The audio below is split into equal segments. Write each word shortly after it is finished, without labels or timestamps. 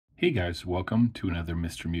Hey guys, welcome to another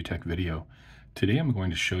Mr. Mutech video. Today I'm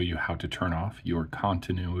going to show you how to turn off your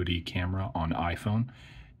continuity camera on iPhone.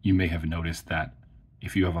 You may have noticed that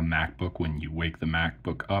if you have a MacBook, when you wake the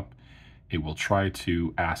MacBook up, it will try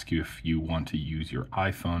to ask you if you want to use your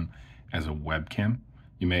iPhone as a webcam.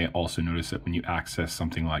 You may also notice that when you access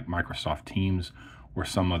something like Microsoft Teams or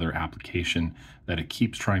some other application, that it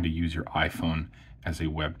keeps trying to use your iPhone as a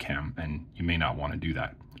webcam, and you may not want to do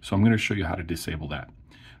that. So I'm going to show you how to disable that.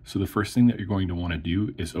 So the first thing that you're going to want to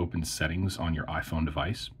do is open settings on your iPhone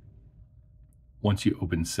device. Once you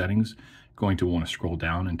open settings, you're going to want to scroll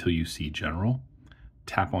down until you see general,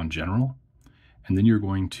 tap on general, and then you're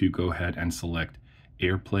going to go ahead and select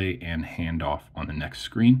AirPlay and handoff on the next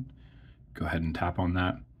screen. Go ahead and tap on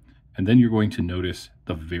that. And then you're going to notice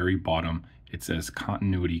the very bottom, it says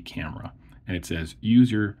continuity camera, and it says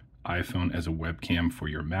use your iPhone as a webcam for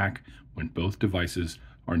your Mac when both devices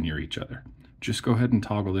are near each other. Just go ahead and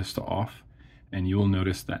toggle this to off, and you will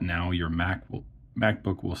notice that now your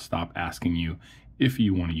MacBook will stop asking you if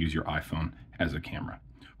you want to use your iPhone as a camera.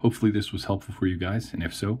 Hopefully this was helpful for you guys, and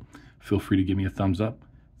if so, feel free to give me a thumbs up.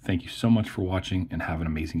 Thank you so much for watching, and have an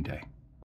amazing day.